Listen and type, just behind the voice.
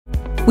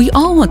We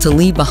all want to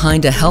leave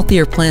behind a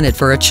healthier planet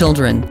for our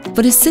children,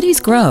 but as cities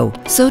grow,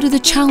 so do the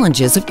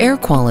challenges of air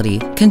quality,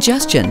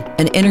 congestion,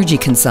 and energy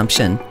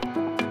consumption.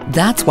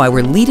 That's why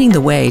we're leading the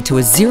way to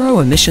a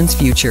zero-emissions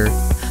future.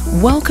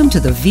 Welcome to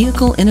the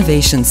Vehicle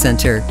Innovation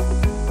Center.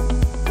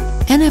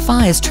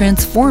 NFI is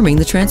transforming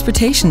the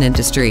transportation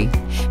industry,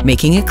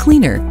 making it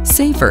cleaner,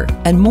 safer,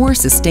 and more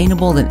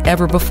sustainable than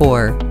ever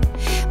before.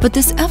 But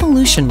this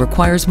evolution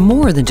requires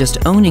more than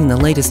just owning the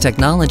latest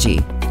technology.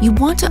 You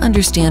want to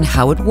understand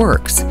how it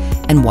works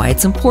and why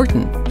it's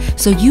important,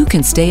 so you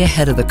can stay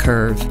ahead of the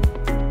curve.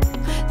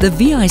 The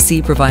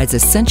VIC provides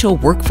essential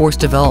workforce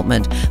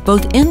development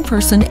both in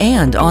person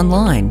and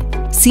online.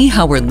 See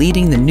how we're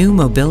leading the new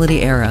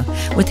mobility era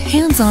with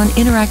hands-on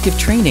interactive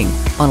training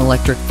on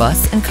electric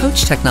bus and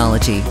coach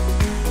technology,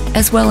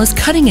 as well as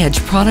cutting-edge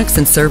products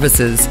and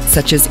services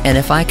such as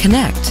NFI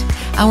Connect,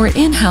 our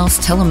in-house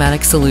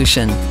telematics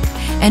solution,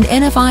 and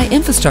NFI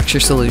Infrastructure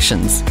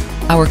Solutions,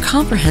 our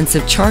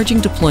comprehensive charging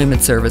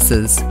deployment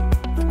services.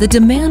 The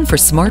demand for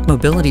smart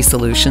mobility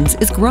solutions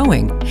is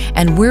growing,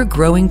 and we're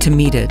growing to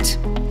meet it.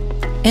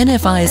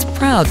 NFI is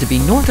proud to be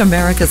North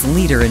America's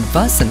leader in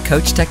bus and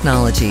coach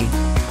technology.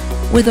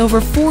 With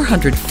over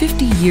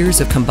 450 years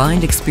of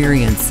combined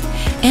experience,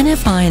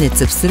 NFI and its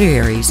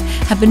subsidiaries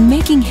have been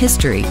making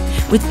history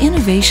with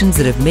innovations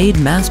that have made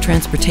mass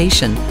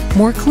transportation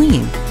more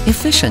clean,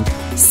 efficient,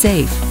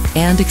 safe,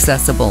 and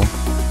accessible.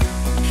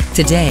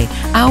 Today,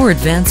 our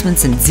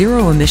advancements in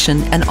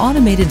zero-emission and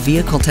automated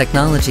vehicle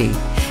technology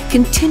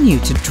continue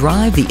to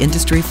drive the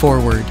industry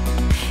forward.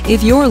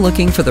 If you're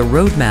looking for the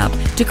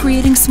roadmap to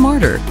creating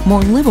smarter,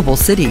 more livable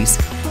cities,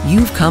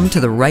 you've come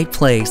to the right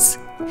place.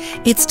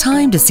 It's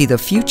time to see the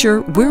future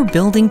we're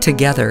building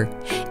together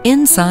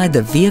inside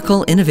the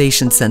Vehicle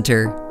Innovation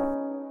Center.